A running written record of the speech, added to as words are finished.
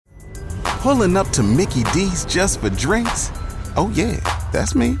Pulling up to Mickey D's just for drinks? Oh yeah,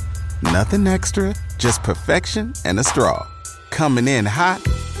 that's me. Nothing extra, just perfection and a straw. Coming in hot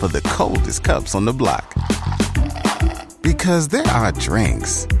for the coldest cups on the block. Because there are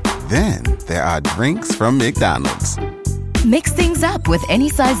drinks. Then there are drinks from McDonald's. Mix things up with any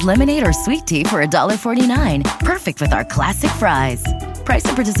size lemonade or sweet tea for $1.49. Perfect with our classic fries. Price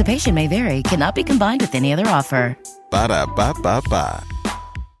and participation may vary. Cannot be combined with any other offer. Ba-da-ba-ba-ba.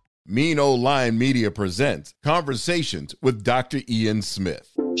 Mean Old Line Media presents Conversations with Dr. Ian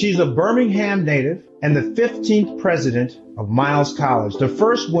Smith. She's a Birmingham native and the 15th president of Miles College, the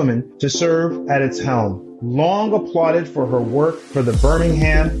first woman to serve at its helm. Long applauded for her work for the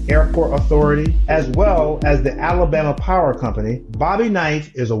Birmingham Airport Authority, as well as the Alabama Power Company, Bobbi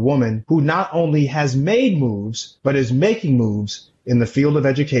Knight is a woman who not only has made moves, but is making moves in the field of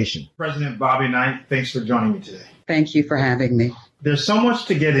education. President Bobbi Knight, thanks for joining me today. Thank you for having me. There's so much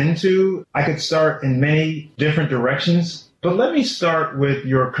to get into. I could start in many different directions, but let me start with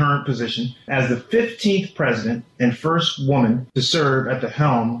your current position as the 15th president and first woman to serve at the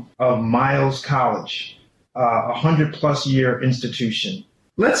helm of Miles College, a 100-plus year institution.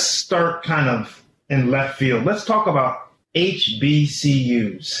 Let's start kind of in left field. Let's talk about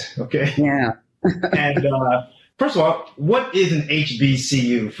HBCUs, okay? Yeah. And first of all, what is an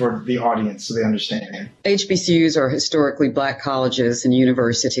HBCU for the audience so they understand? HBCUs are historically Black colleges and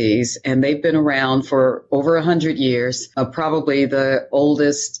universities, and they've been around for over 100 years, probably the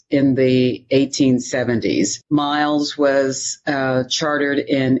oldest in the 1870s. Miles was chartered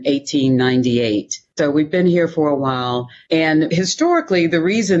in 1898. So we've been here for a while. And historically, the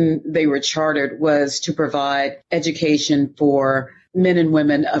reason they were chartered was to provide education for men and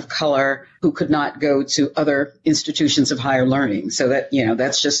women of color who could not go to other institutions of higher learning. So that,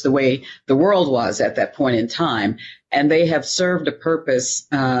 that's just the way the world was at that point in time. And they have served a purpose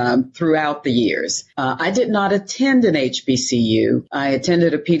throughout the years. I did not attend an HBCU. I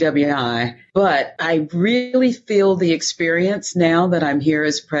attended a PWI, but I really feel the experience now that I'm here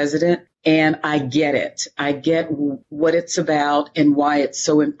as president. And I get it. I get what it's about and why it's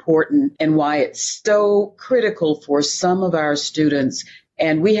so important and why it's so critical for some of our students.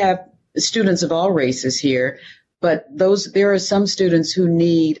 And we have students of all races here, but there are some students who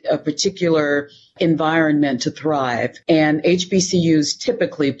need a particular environment to thrive. And HBCUs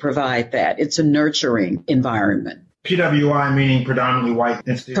typically provide that. It's a nurturing environment. PWI meaning predominantly white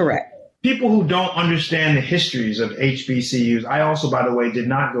institutions? Correct. People who don't understand the histories of HBCUs, I also, by the way, did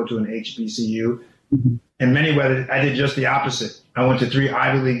not go to an HBCU. Mm-hmm. In many ways, I did just the opposite. I went to 3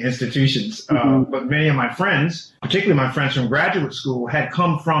 Ivy League institutions. Mm-hmm. But many of my friends, particularly my friends from graduate school, had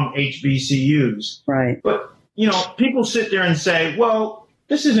come from HBCUs. Right. But, people sit there and say, well,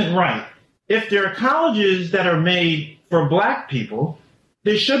 this isn't right. If there are colleges that are made for Black people,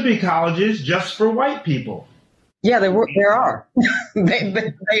 there should be colleges just for white people. Yeah, there are.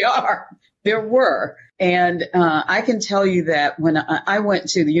 They are. There were. And I can tell you that when I went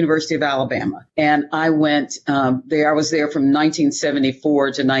to the University of Alabama, and I went there, I was there from 1974 to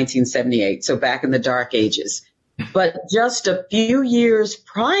 1978, so back in the dark ages. But just a few years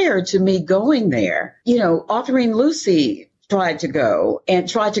prior to me going there, Autherine Lucy tried to go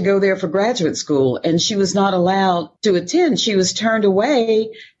there for graduate school, and she was not allowed to attend. She was turned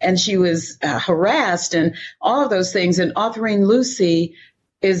away, and she was harassed and all of those things. And Autherine Lucy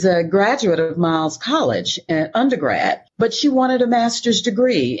is a graduate of Miles College, an undergrad, but she wanted a master's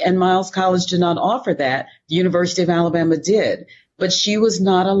degree, and Miles College did not offer that. The University of Alabama did, but she was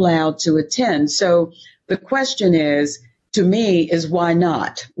not allowed to attend. So the question is, to me, is why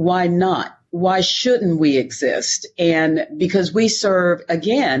not? Why not? Why shouldn't we exist? And because we serve,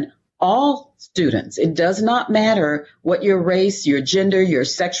 again, all students. It does not matter what your race, your gender, your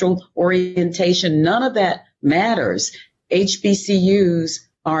sexual orientation, none of that matters. HBCUs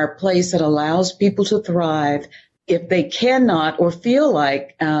are a place that allows people to thrive if they cannot or feel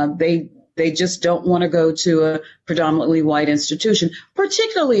like they just don't want to go to a predominantly white institution,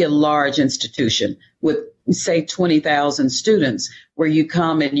 particularly a large institution with, say, 20,000 students, where you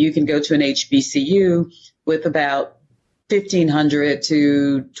come and you can go to an HBCU with about 1,500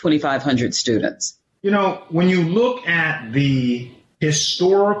 to 2,500 students. When you look at the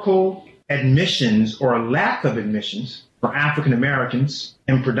historical admissions or lack of admissions for African Americans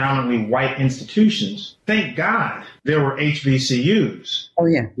in predominantly white institutions, thank God there were HBCUs. Oh,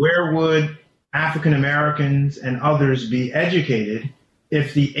 yeah. Where would African Americans and others be educated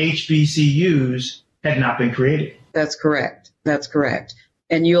if the HBCUs had not been created? That's correct.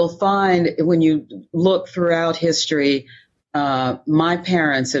 And you'll find when you look throughout history, my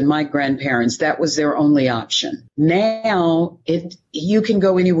parents and my grandparents, that was their only option. Now you can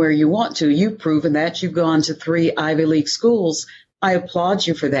go anywhere you want to. You've proven that. You've gone to 3 Ivy League schools. I applaud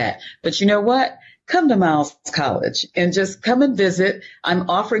you for that. But you know what? Come to Miles College and just come and visit. I'm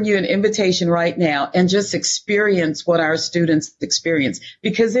offering you an invitation right now and just experience what our students experience,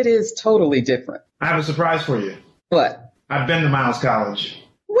 because it is totally different. I have a surprise for you. What? I've been to Miles College.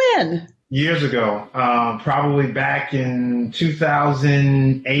 When? Years ago, probably back in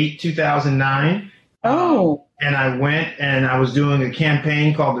 2008, 2009. Oh. And I went and I was doing a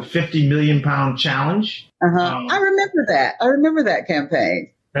campaign called the 50 Million Pound Challenge. I remember that. I remember that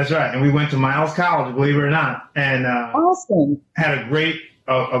campaign. That's right. And we went to Miles College, believe it or not, and awesome. Had a great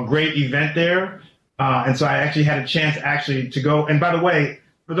event there. And so I actually had a chance to go. And by the way,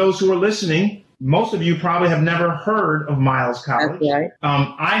 for those who are listening, most of you probably have never heard of Miles College. That's right.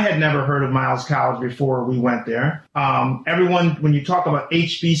 I had never heard of Miles College before we went there. Everyone, when you talk about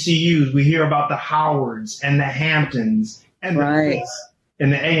HBCUs, we hear about the Howards and the Hamptons and the Fisk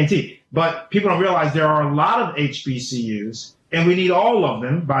and the A&T. But people don't realize there are a lot of HBCUs. And we need all of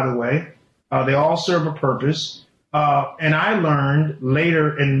them, by the way. They all serve a purpose. And I learned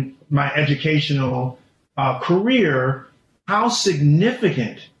later in my educational career how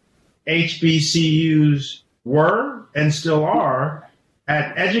significant HBCUs were and still are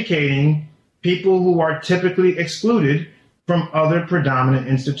at educating people who are typically excluded from other predominant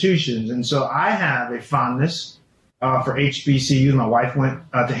institutions. And so I have a fondness for HBCUs. My wife went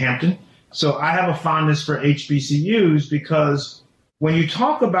to Hampton. So I have a fondness for HBCUs because when you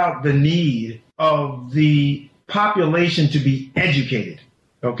talk about the need of the population to be educated,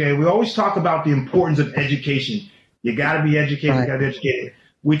 okay, we always talk about the importance of education. You got to be educated, you got to be educated.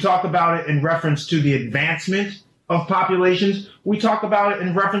 We talk about it in reference to the advancement of populations. We talk about it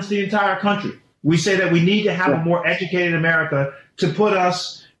in reference to the entire country. We say that we need to have a more educated America to put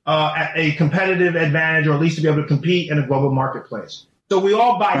us at a competitive advantage, or at least to be able to compete in a global marketplace. So we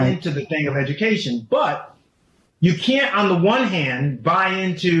all buy into the thing of education, but you can't, on the one hand, buy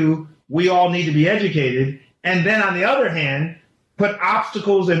into we all need to be educated, and then on the other hand, put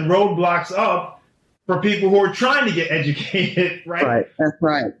obstacles and roadblocks up for people who are trying to get educated, right? Right. That's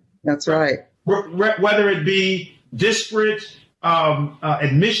right. That's right. Whether it be disparate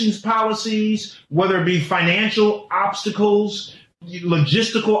admissions policies, whether it be financial obstacles,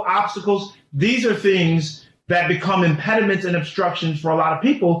 logistical obstacles, these are things that become impediments and obstructions for a lot of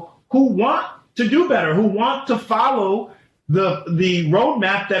people who want to do better, who want to follow the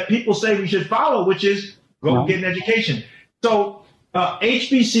roadmap that people say we should follow, which is go get an education. So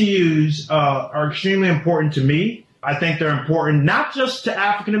HBCUs are extremely important to me. I think they're important not just to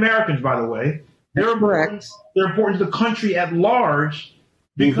African Americans, by the way. They're important to the country at large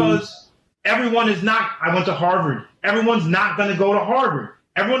because everyone is not, I went to Harvard. Everyone's not going to go to Harvard.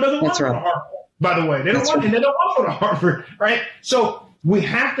 Everyone doesn't want to go to Harvard. By the way, they don't want to go to Harvard, right? So we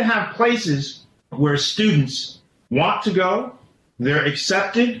have to have places where students want to go, they're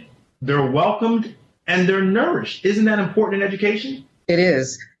accepted, they're welcomed, and they're nourished. Isn't that important in education? It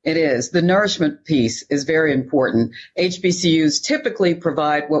is. It is. The nourishment piece is very important. HBCUs typically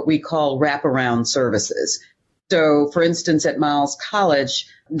provide what we call wraparound services. So, for instance, at Miles College,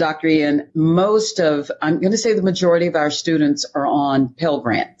 Dr. Ian, I'm going to say the majority of our students are on Pell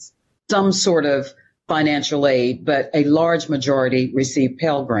Grants. Some sort of financial aid, but a large majority receive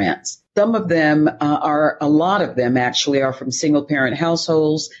Pell Grants. A lot of them actually are from single parent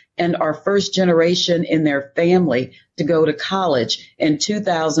households and are first generation in their family to go to college in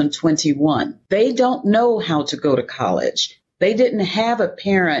 2021. They don't know how to go to college. They didn't have a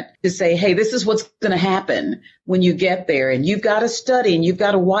parent to say, hey, this is what's going to happen when you get there. And you've got to study and you've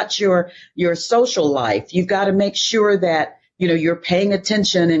got to watch your social life. You've got to make sure that you're paying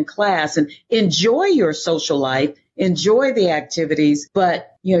attention in class and enjoy your social life, enjoy the activities,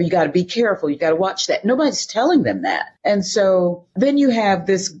 but you got to be careful. You got to watch that. Nobody's telling them that. And so then you have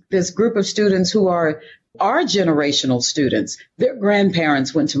this group of students who are our generational students. Their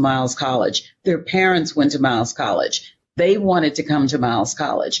grandparents went to Miles College. Their parents went to Miles College. They wanted to come to Miles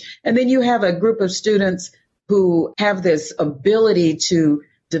College. And then you have a group of students who have this ability to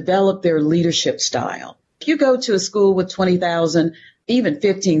develop their leadership style. If you go to a school with 20,000, even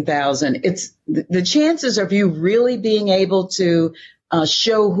 15,000, it's the chances of you really being able to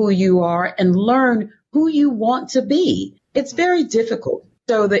show who you are and learn who you want to be. It's very difficult.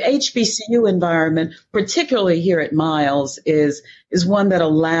 So the HBCU environment, particularly here at Miles, is one that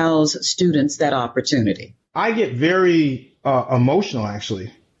allows students that opportunity. I get very emotional,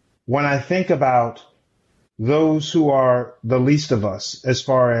 actually, when I think about those who are the least of us as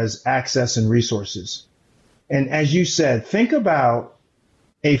far as access and resources. And as you said, think about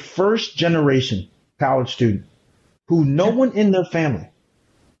a first generation college student who no one in their family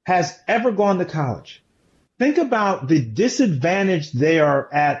has ever gone to college. Think about the disadvantage they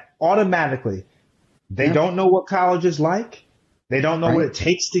are at automatically. They don't know what college is like. They don't know what it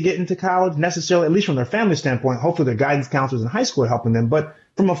takes to get into college necessarily, at least from their family standpoint. Hopefully their guidance counselors in high school are helping them. But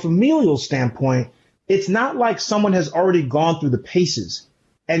from a familial standpoint, it's not like someone has already gone through the paces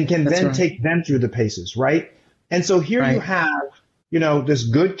and can then take them through the paces, right? And so here you have, this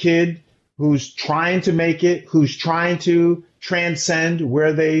good kid who's trying to make it, who's trying to transcend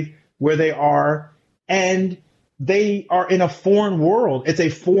where they are, and they are in a foreign world. It's a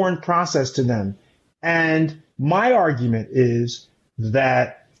foreign process to them. And my argument is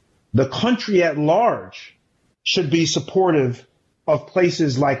that the country at large should be supportive of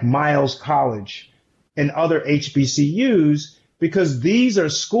places like Miles College and other HBCUs, because these are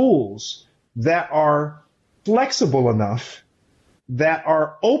schools that are flexible enough, that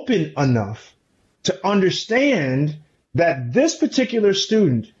are open enough to understand that this particular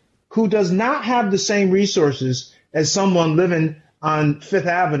student who does not have the same resources as someone living on Fifth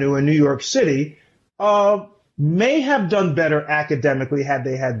Avenue in New York City may have done better academically had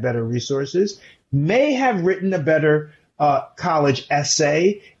they had better resources, may have written a better college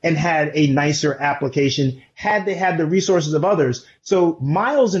essay and had a nicer application had they had the resources of others. So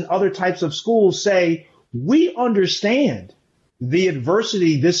Miles and other types of schools say, we understand the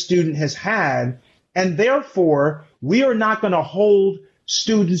adversity this student has had, and therefore we are not going to hold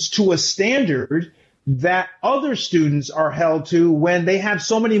students to a standard that other students are held to when they have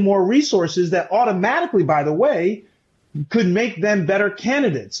so many more resources that automatically, by the way, could make them better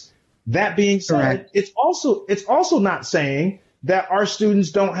candidates. That being said, it's also not saying that our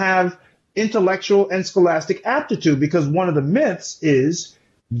students don't have intellectual and scholastic aptitude, because one of the myths is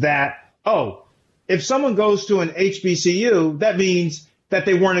that, if someone goes to an HBCU, that means that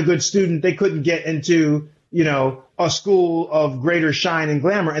they weren't a good student. They couldn't get into, a school of greater shine and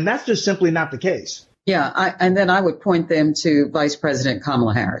glamour. And that's just simply not the case. Yeah. And then I would point them to Vice President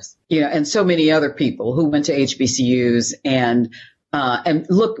Kamala Harris, and so many other people who went to HBCUs and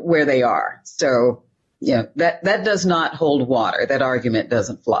look where they are. So, that does not hold water. That argument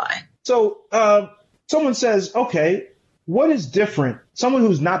doesn't fly. So someone says, okay, what is different? Someone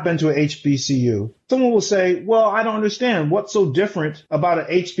who's not been to a HBCU, someone will say, well, I don't understand. What's so different about an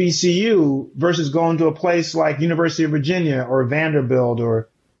HBCU versus going to a place like University of Virginia or Vanderbilt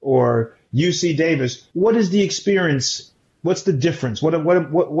or UC Davis? What is the experience? What's the difference? What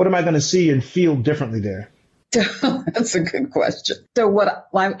am I going to see and feel differently there? That's a good question. So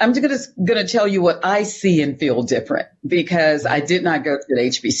I'm going to tell you what I see and feel different, because I did not go to an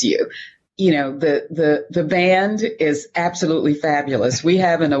HBCU. The band is absolutely fabulous. We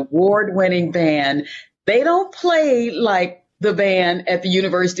have an award-winning band. They don't play like the band at the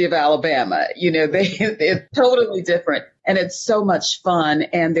University of Alabama. They're totally different, and it's so much fun,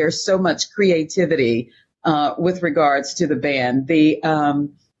 and there's so much creativity with regards to the band.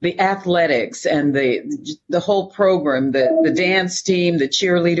 The athletics and the whole program, the dance team, the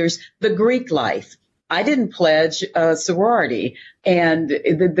cheerleaders, the Greek life. I didn't pledge a sorority, and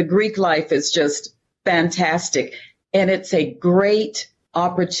the Greek life is just fantastic. And it's a great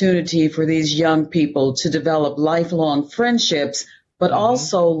opportunity for these young people to develop lifelong friendships, but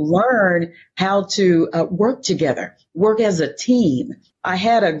also learn how to work together, work as a team. I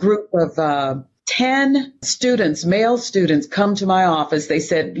had a group of 10 students, male students, come to my office. They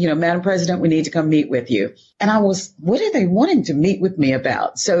said, Madam President, we need to come meet with you. And what are they wanting to meet with me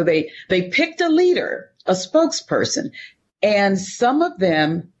about? So they picked a leader, a spokesperson, and some of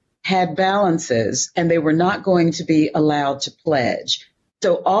them had balances and they were not going to be allowed to pledge.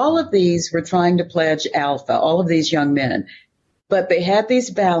 So all of these were trying to pledge alpha, all of these young men. But they had these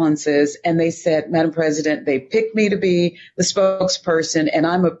balances, and they said, Madam President, they picked me to be the spokesperson, and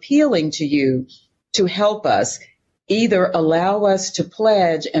I'm appealing to you to help us either allow us to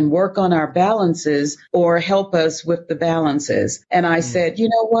pledge and work on our balances or help us with the balances. And I said, you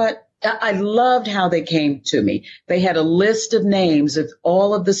know what? I loved how they came to me. They had a list of names of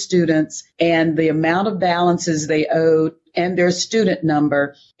all of the students and the amount of balances they owed and their student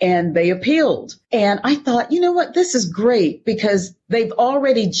number, and they appealed. And I thought, you know what, this is great, because they've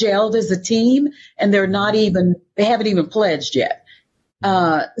already gelled as a team and they haven't even pledged yet.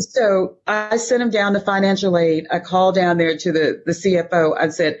 So I sent them down to financial aid. I called down there to the CFO. I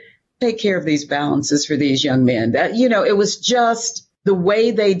said, take care of these balances for these young men. It was just the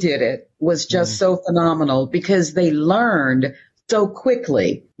way they did it was just so phenomenal, because they learned so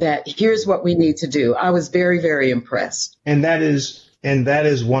quickly that here's what we need to do. I was very, very impressed. And that is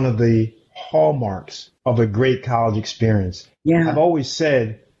one of the hallmarks of a great college experience. Yeah. I've always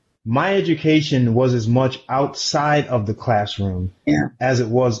said my education was as much outside of the classroom as it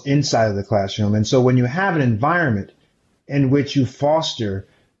was inside of the classroom. And so when you have an environment in which you foster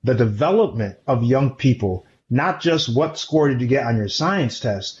the development of young people, not just what score did you get on your science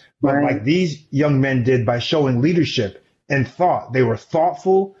test, but like these young men did by showing leadership and thought. They were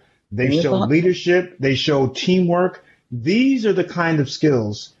thoughtful. They showed leadership. They showed teamwork. These are the kind of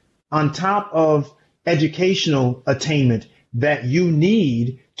skills on top of educational attainment that you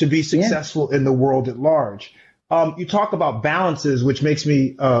need to be successful in the world at large. You talk about balances, which makes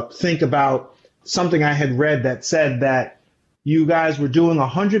me think about something I had read that said that you guys were doing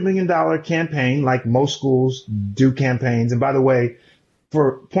 $100 million campaign, like most schools do campaigns. And by the way,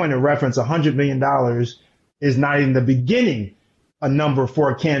 for point of reference, $100 million is not even the beginning a number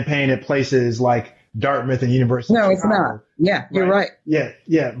for a campaign at places like Dartmouth and University of Chicago. It's not. Yeah, you're right. Yeah.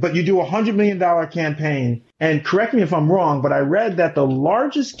 But you do a $100 million campaign. And correct me if I'm wrong, but I read that the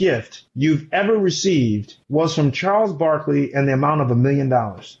largest gift you've ever received was from Charles Barkley and the amount of $1 million.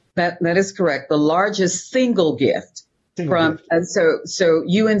 That is correct. The largest single gift. So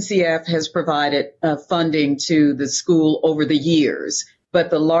UNCF has provided funding to the school over the years, but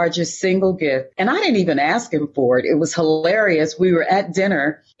the largest single gift, and I didn't even ask him for it. It was hilarious. We were at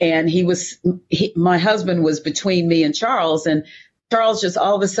dinner and my husband was between me and Charles, and Charles just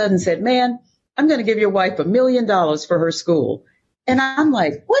all of a sudden said, "Man, I'm going to give your wife $1 million for her school." And I'm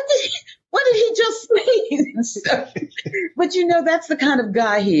like, what did he just say? But that's the kind of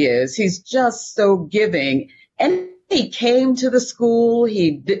guy he is. He's just so giving. And he came to the school.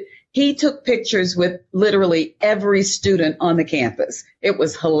 He took pictures with literally every student on the campus. It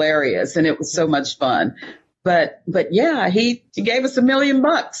was hilarious and it was so much fun. But yeah, he gave us $1 million.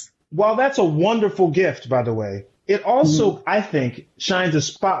 Well, that's a wonderful gift, by the way. It also, I think, shines a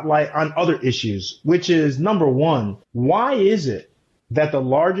spotlight on other issues, which is number one, why is it that the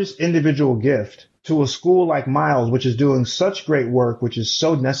largest individual gift to a school like Miles, which is doing such great work, which is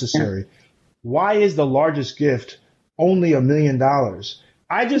so necessary, why is the largest gift only $1 million?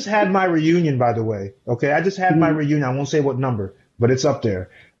 I just had my reunion, by the way. Okay. I just had my reunion. I won't say what number, but it's up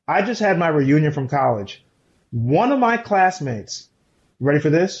there. I just had my reunion from college. One of my classmates, ready for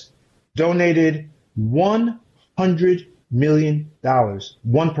this? Donated $100 million.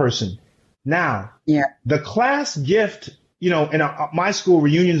 One person. Now, the class gift, in my school,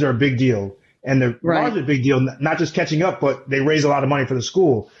 reunions are a big deal. And they're largely a big deal, not just catching up, but they raise a lot of money for the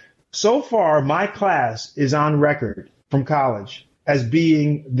school. So far, my class is on record from college as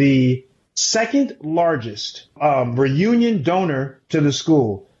being the second largest reunion donor to the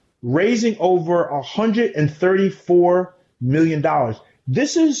school, raising over $134 million.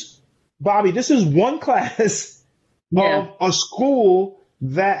 This is, Bobbi, this is one class of a school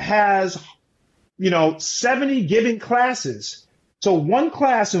that has, 70 giving classes. So one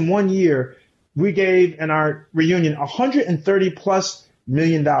class in 1 year, we gave in our reunion $130+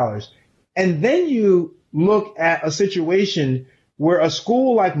 million. And then you look at a situation where a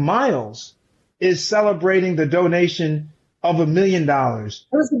school like Miles is celebrating the donation of $1 million. It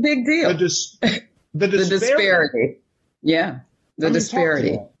was a big deal. The disparity. Yeah. The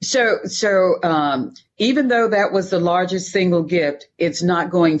disparity. So even though that was the largest single gift, it's not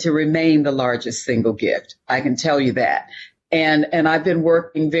going to remain the largest single gift. I can tell you that. And I've been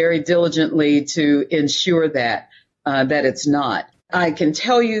working very diligently to ensure that it's not. I can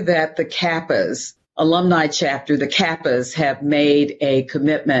tell you that the Kappa's alumni chapter, the Kappas, have made a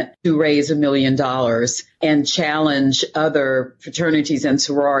commitment to raise $1 million and challenge other fraternities and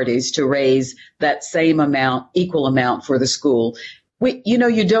sororities to raise that same amount, equal amount for the school.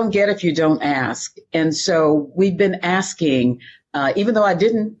 You don't get if you don't ask. And so we've been asking, even though I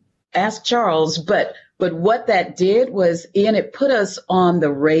didn't ask Charles, but what that did was, Ian, it put us on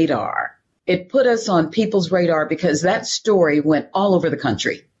the radar. It put us on people's radar because that story went all over the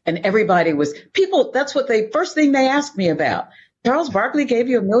country and everybody that's what first thing they asked me about. Charles Barkley gave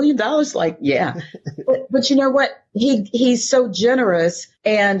you $1 million? Like, yeah. but you know what? He's so generous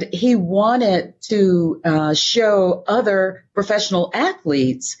and he wanted to show other professional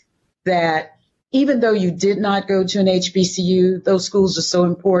athletes that even though you did not go to an HBCU, those schools are so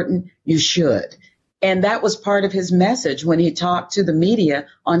important, you should. And that was part of his message when he talked to the media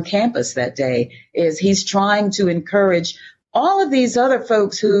on campus that day, is he's trying to encourage all of these other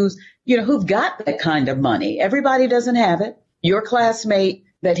folks who've got that kind of money. Everybody doesn't have it. Your classmate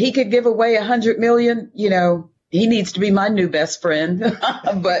that he could give away $100 million, he needs to be my new best friend.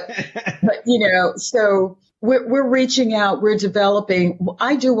 but so we're reaching out, we're developing.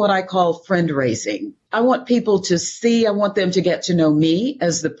 I do what I call friend raising. I want people to see, I want them to get to know me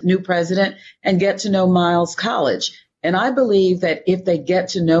as the new president and get to know Miles College. And I believe that if they get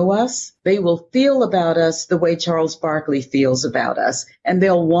to know us, they will feel about us the way Charles Barkley feels about us, and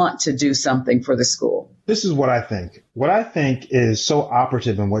they'll want to do something for the school. This is what I think. What I think is so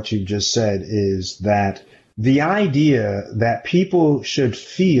operative in what you just said is that the idea that people should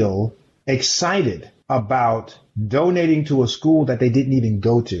feel excited about donating to a school that they didn't even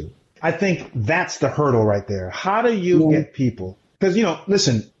go to. I think that's the hurdle right there. How do you get people? Because,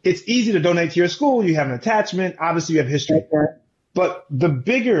 listen, it's easy to donate to your school. You have an attachment. Obviously, you have history. But the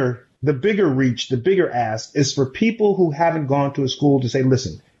bigger reach, the bigger ask is for people who haven't gone to a school to say,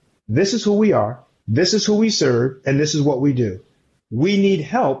 listen, this is who we are. This is who we serve. And this is what we do. We need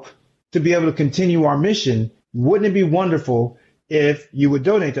help to be able to continue our mission. Wouldn't it be wonderful if you would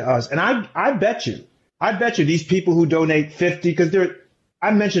donate to us? And I bet you these people who donate 50, because I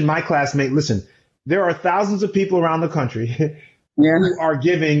mentioned my classmate. Listen, there are thousands of people around the country who are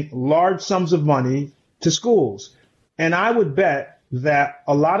giving large sums of money to schools. And I would bet that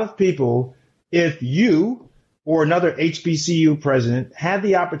a lot of people, if you or another HBCU president had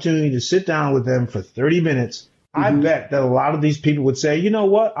the opportunity to sit down with them for 30 minutes, I bet that a lot of these people would say, you know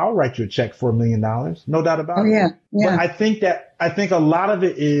what, I'll write you a check for $1 million. No doubt about it. Yeah. But I think a lot of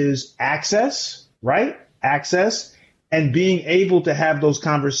it is access, right? Access and being able to have those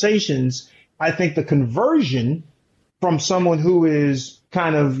conversations. I think the conversion from someone who is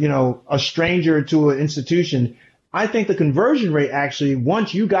kind of, a stranger to an institution, I think the conversion rate actually,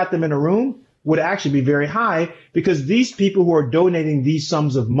 once you got them in a room, would actually be very high, because these people who are donating these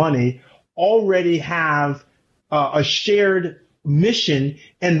sums of money already have a shared mission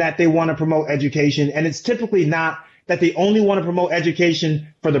in that they want to promote education. And it's typically not that they only want to promote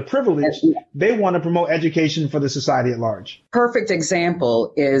education for the privileged. They want to promote education for the society at large. Perfect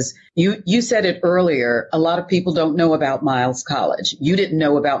example is you said it earlier. A lot of people don't know about Miles College. You didn't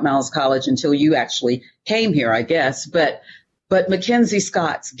know about Miles College until you actually came here, I guess. But Mackenzie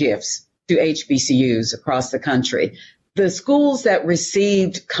Scott's gifts to HBCUs across the country, the schools that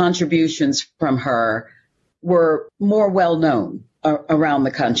received contributions from her were more well known around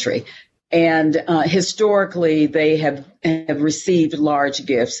the country. And historically, they have received large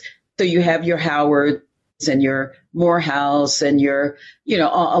gifts. So you have your Howards and your Morehouse and your,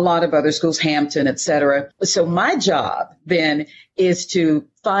 a lot of other schools, Hampton, et cetera. So my job then is to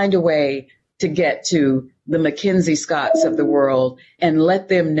find a way to get to the Mackenzie Scotts of the world and let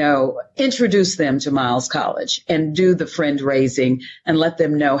them know, introduce them to Miles College and do the friend raising and let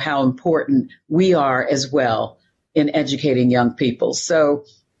them know how important we are as well in educating young people. So,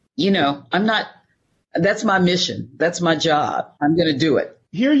 that's my mission. That's my job. I'm going to do it.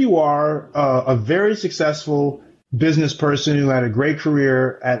 Here you are, a very successful business person who had a great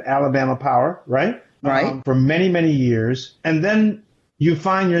career at Alabama Power, right? Right. For many, many years. And then you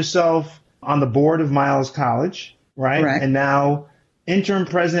find yourself on the board of Miles College, right? Right. And now interim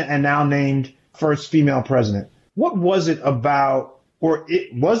president and now named first female president. What was it about,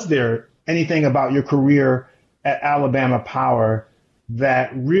 was there anything about your career at Alabama Power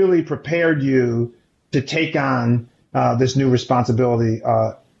that really prepared you to take on this new responsibility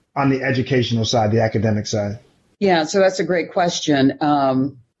on the educational side, the academic side? Yeah, so that's a great question.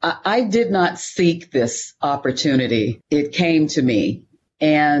 I did not seek this opportunity. It came to me,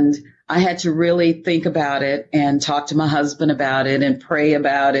 and I had to really think about it and talk to my husband about it and pray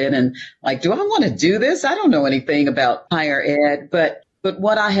about it. And do I want to do this? I don't know anything about higher ed, but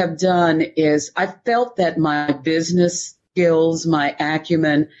what I have done is I felt that my business skills, my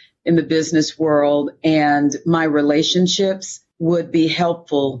acumen in the business world, and my relationships would be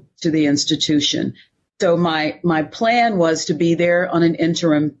helpful to the institution. So my plan was to be there on an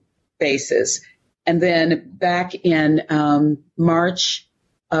interim basis. And then back in March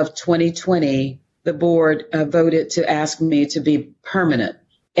of 2020, the board voted to ask me to be permanent.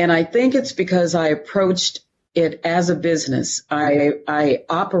 And I think it's because I approached it as a business. I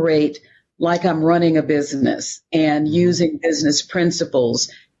operate like I'm running a business and using business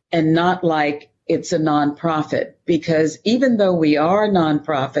principles and not like it's a nonprofit, because even though we are a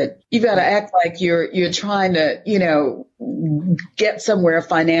nonprofit, you've got to act like you're trying to, get somewhere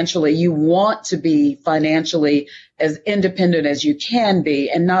financially. You want to be financially as independent as you can be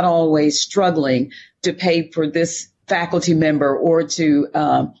and not always struggling to pay for this faculty member or to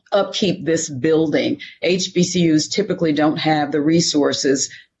upkeep this building. HBCUs typically don't have the resources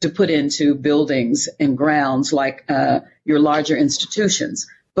to put into buildings and grounds like your larger institutions.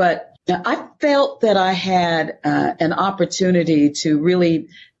 But I felt that I had an opportunity to really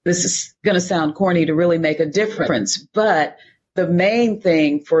this is going to sound corny, to really make a difference. But the main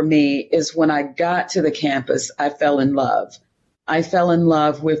thing for me is when I got to the campus, I fell in love. I fell in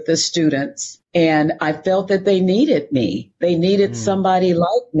love with the students, and I felt that they needed me. They needed somebody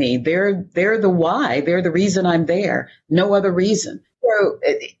like me. They're the why. They're the reason I'm there. No other reason. So,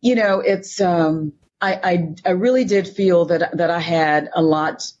 it's, I really did feel that I had a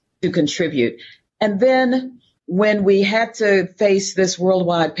lot to contribute. And then when we had to face this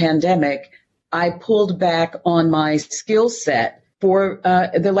worldwide pandemic, I pulled back on my skill set for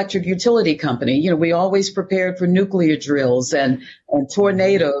the electric utility company. We always prepared for nuclear drills and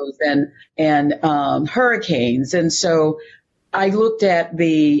tornadoes and hurricanes. And so I looked at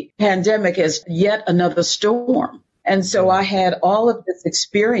the pandemic as yet another storm. And so I had all of this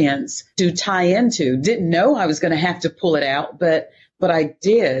experience to tie into. Didn't know I was going to have to pull it out, but I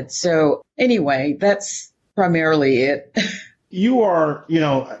did. So anyway, that's primarily it. You are, I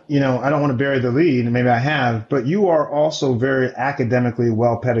don't want to bury the lead, and maybe I have, but you are also very academically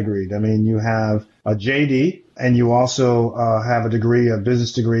well pedigreed. I mean, you have a JD, and you also have a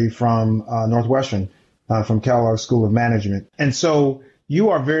business degree from Northwestern, from Kellogg School of Management. And so you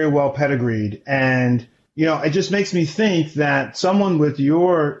are very well pedigreed. And, it just makes me think that someone with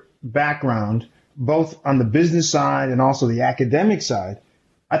your background, both on the business side and also the academic side,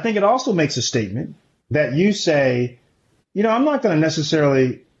 I think it also makes a statement that you say, I'm not going to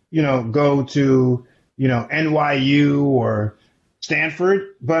necessarily, go to, NYU or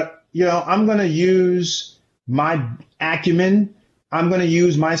Stanford, but, I'm going to use my acumen. I'm going to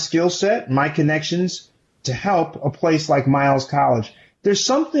use my skill set, my connections to help a place like Miles College. There's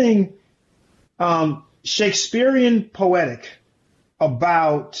something Shakespearean poetic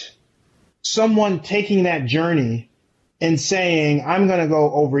about someone taking that journey and saying, I'm going to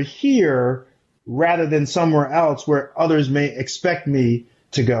go over here rather than somewhere else where others may expect me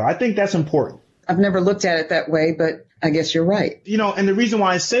to go. I think that's important. I've never looked at it that way, but I guess you're right. And the reason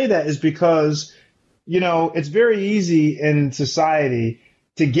why I say that is because, it's very easy in society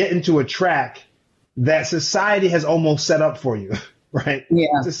to get into a track that society has almost set up for you, right?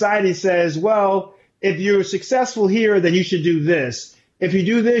 Yeah. Society says, well, if you're successful here, then you should do this. If you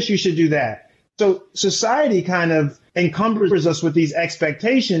do this, you should do that. So society kind of encumbers us with these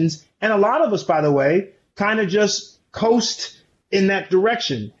expectations. And a lot of us, by the way, kind of just coast in that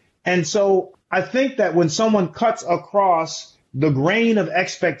direction. And so I think that when someone cuts across the grain of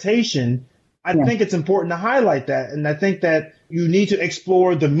expectation, I think it's important to highlight that. And I think that you need to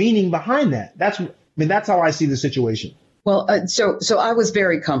explore the meaning behind that. That's how I see the situation. Well, so I was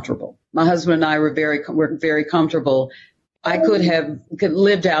very comfortable. My husband and I were very comfortable. I could have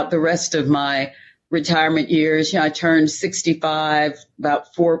lived out the rest of my retirement years. I turned 65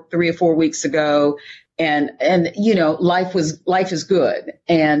 about 3 or 4 weeks ago, and life is good.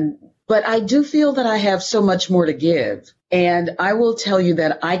 But I do feel that I have so much more to give. And I will tell you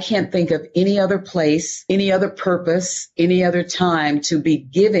that I can't think of any other place, any other purpose, any other time to be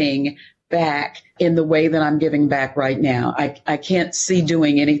giving back in the way that I'm giving back right now. I can't see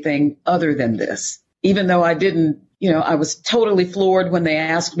doing anything other than this. Even though I didn't, I was totally floored when they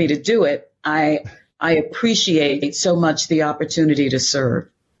asked me to do it. I appreciate so much the opportunity to serve.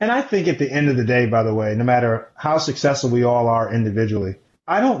 And I think at the end of the day, by the way, no matter how successful we all are individually,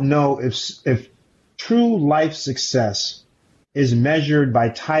 I don't know if true life success is measured by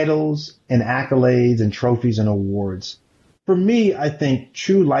titles and accolades and trophies and awards. For me, I think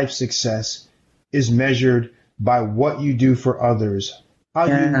true life success is measured by what you do for others, how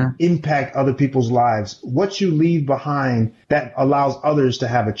you impact other people's lives, what you leave behind that allows others to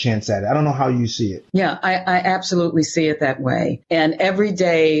have a chance at it. I don't know how you see it. Yeah, I absolutely see it that way. And every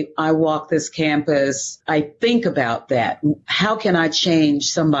day I walk this campus, I think about that. How can I change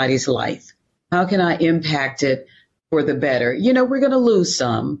somebody's life? How can I impact it for the better? We're going to lose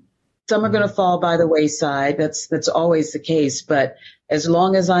some. Some are going to fall by the wayside. That's always the case. But as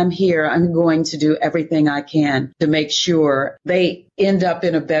long as I'm here, I'm going to do everything I can to make sure they end up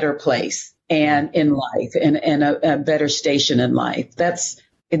in a better place and in life and a better station in life.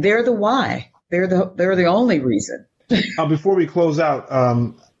 They're the why. They're the only reason. Before we close out,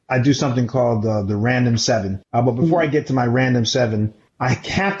 I do something called the Random 7. But before I get to my Random 7, I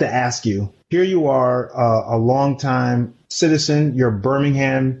have to ask you, here you are, a longtime citizen. You're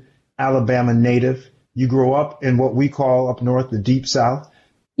Birmingham, Alabama native. You grew up in what we call up north the Deep South,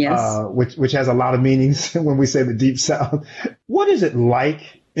 yes, which has a lot of meanings when we say the Deep South. What is it like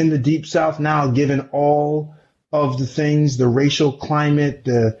in the Deep South now, given all of the things, the racial climate,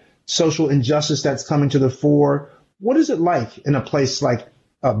 the social injustice that's coming to the fore? What is it like in a place like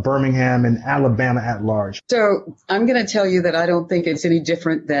Birmingham and Alabama at large? So I'm going to tell you that I don't think it's any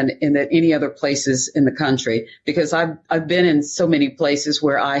different than in any other places in the country, because I've been in so many places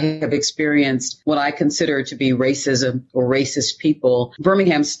where I have experienced what I consider to be racism or racist people.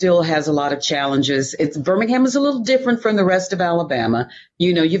 Birmingham still has a lot of challenges. Birmingham is a little different from the rest of Alabama.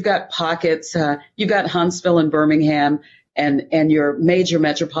 You know, you've got pockets, you've got Huntsville and Birmingham, and your major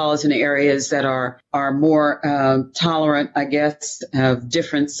metropolitan areas that are more tolerant, I guess, of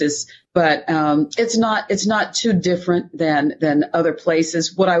differences. But it's not too different than other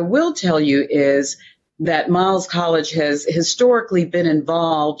places. What I will tell you is that Miles College has historically been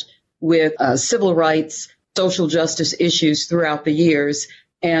involved with civil rights, social justice issues throughout the years.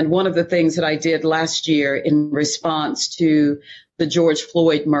 And one of the things that I did last year in response to the George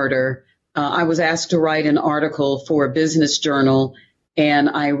Floyd murder, I was asked to write an article for a business journal, and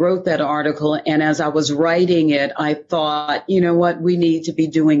I wrote that article. And as I was writing it, I thought, you know what, we need to be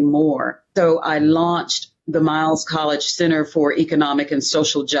doing more. So I launched the Miles College Center for Economic and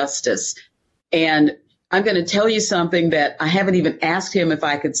Social Justice. And I'm going to tell you something that I haven't even asked him if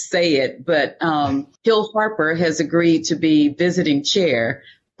I could say it, but Hill Harper has agreed to be visiting chair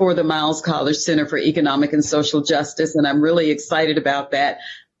for the Miles College Center for Economic and Social Justice. And I'm really excited about that.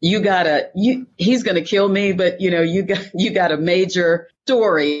 He's going to kill me, but you got a major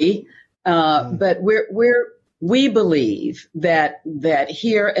story. But we believe that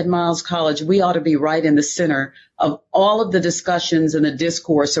here at Miles College, we ought to be right in the center of all of the discussions and the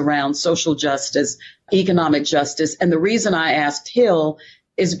discourse around social justice, economic justice. And the reason I asked Hill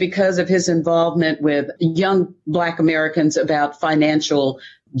is because of his involvement with young Black Americans about financial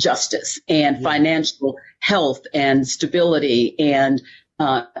justice and financial health and stability. And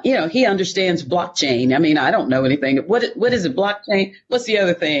he understands blockchain. I mean, I don't know anything. What is it? Blockchain? What's the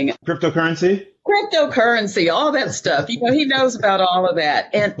other thing? Cryptocurrency, all that stuff. He knows about all of that.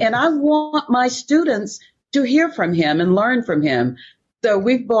 And I want my students to hear from him and learn from him. So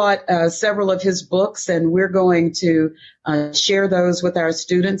we've bought several of his books, and we're going to share those with our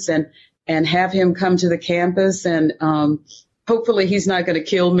students and have him come to the campus. And hopefully he's not going to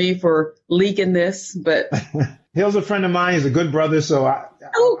kill me for leaking this, but Hill's a friend of mine. He's a good brother, so I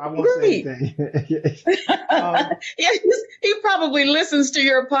won't say anything. He probably listens to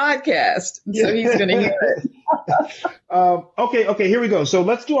your podcast, so he's going to hear it. Okay, here we go. So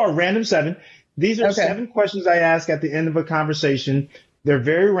let's do our random 7. These are 7 questions I ask at the end of a conversation. They're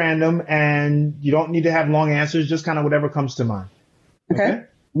very random, and you don't need to have long answers, just kind of whatever comes to mind. Okay?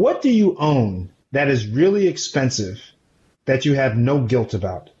 What do you own that is really expensive that you have no guilt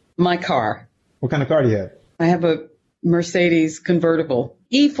about? My car. What kind of car do you have? I have a Mercedes convertible,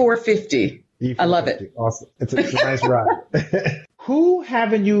 E450. I love it. Awesome. It's a nice ride. Who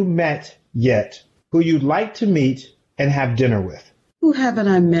haven't you met yet who you'd like to meet and have dinner with? Who haven't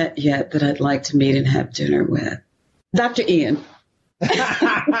I met yet that I'd like to meet and have dinner with? Dr. Ian.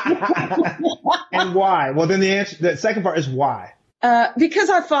 And why? Well, then the second part is why. Because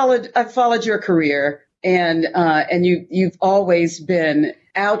I followed your career, and you've always been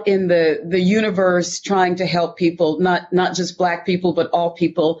out in the universe trying to help people, not just Black people, but all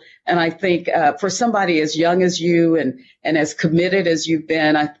people. And I think for somebody as young as you and as committed as you've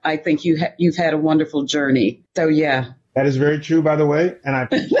been, I think you've had a wonderful journey. So, yeah. That is very true, by the way. And I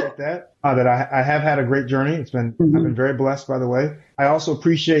appreciate that I have had a great journey. I've been very blessed, by the way. I also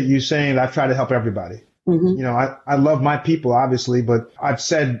appreciate you saying that I've tried to help everybody. I love my people, obviously, but I've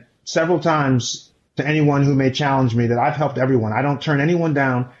said several times to anyone who may challenge me that I've helped everyone. I don't turn anyone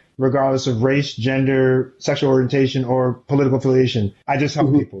down, regardless of race, gender, sexual orientation, or political affiliation. I just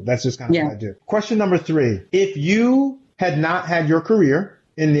help people. That's just kind of what I do. Question number 3. If you had not had your career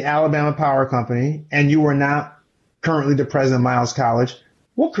in the Alabama Power Company and you were not currently the president of Miles College,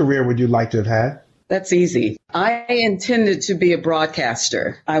 what career would you like to have had? That's easy. I intended to be a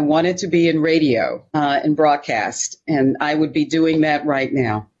broadcaster. I wanted to be in radio and broadcast, and I would be doing that right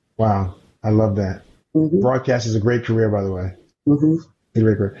now. Wow. I love that. Broadcast is a great career, by the way. A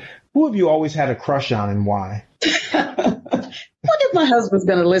great career. Who have you always had a crush on and why? What if my husband's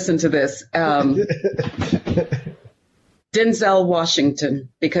going to listen to this? Denzel Washington,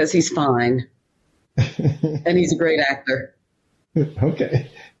 because he's fine. And he's a great actor. Okay,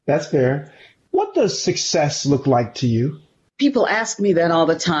 that's fair. What does success look like to you? People ask me that all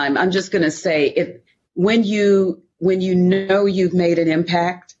the time. I'm just going to say, when you know you've made an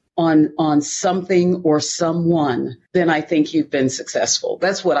impact on something or someone, then I think you've been successful.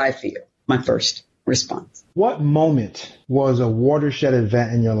 That's what I feel. My first response. What moment was a watershed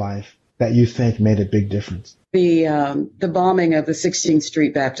event in your life that you think made a big difference? The bombing of the 16th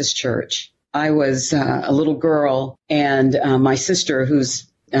Street Baptist Church. I was a little girl, and my sister,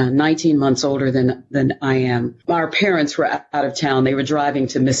 who's 19 months older than I am. Our parents were out of town. They were driving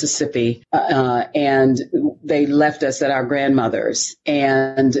to Mississippi, and they left us at our grandmother's.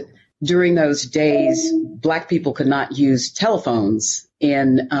 And during those days, Black people could not use telephones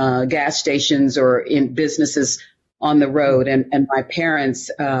in gas stations or in businesses on the road. And my parents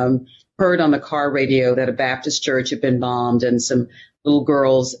heard on the car radio that a Baptist church had been bombed and some little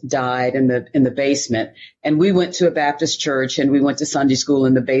girls died in the basement. And we went to a Baptist church and we went to Sunday school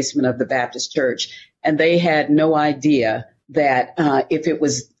in the basement of the Baptist church. And they had no idea that if it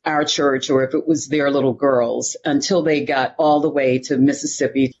was our church or if it was their little girls until they got all the way to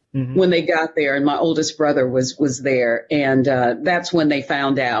Mississippi. Mm-hmm. When they got there, and my oldest brother was there, and that's when they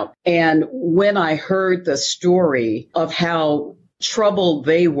found out. And when I heard the story of how troubled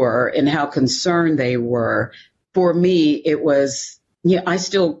they were and how concerned they were, for me, it was, I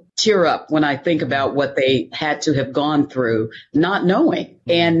still tear up when I think about what they had to have gone through, not knowing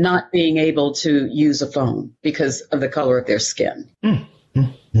and not being able to use a phone because of the color of their skin.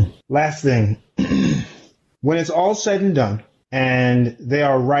 Mm-hmm. Last thing, when it's all said and done and they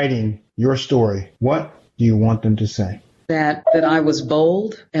are writing your story, what do you want them to say? That I was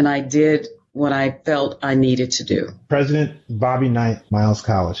bold and I did what I felt I needed to do. President Bobbi Knight, Miles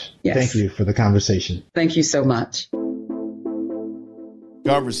College. Yes. Thank you for the conversation. Thank you so much.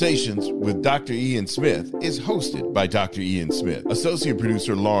 Conversations with Dr. Ian Smith is hosted by Dr. Ian Smith, associate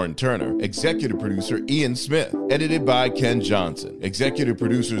producer Lauren Turner, executive producer Ian Smith, edited by Ken Johnson, executive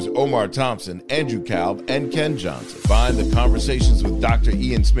producers Omar Thompson, Andrew Kalb, and Ken Johnson. Find the Conversations with Dr.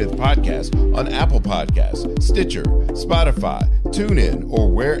 Ian Smith podcast on Apple Podcasts, Stitcher, Spotify, TuneIn, or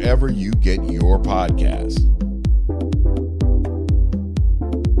wherever you get your podcasts.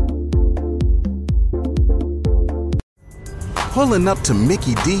 Pulling up to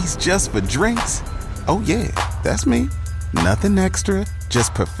Mickey D's just for drinks? Oh yeah, that's me. Nothing extra,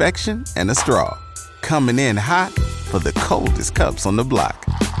 just perfection and a straw. Coming in hot for the coldest cups on the block.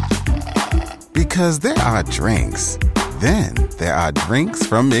 Because there are drinks. Then there are drinks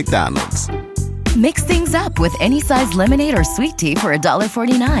from McDonald's. Mix things up with any size lemonade or sweet tea for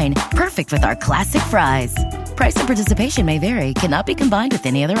 $1.49. Perfect with our classic fries. Price and participation may vary. Cannot be combined with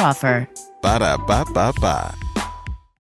any other offer. Ba-da-ba-ba-ba.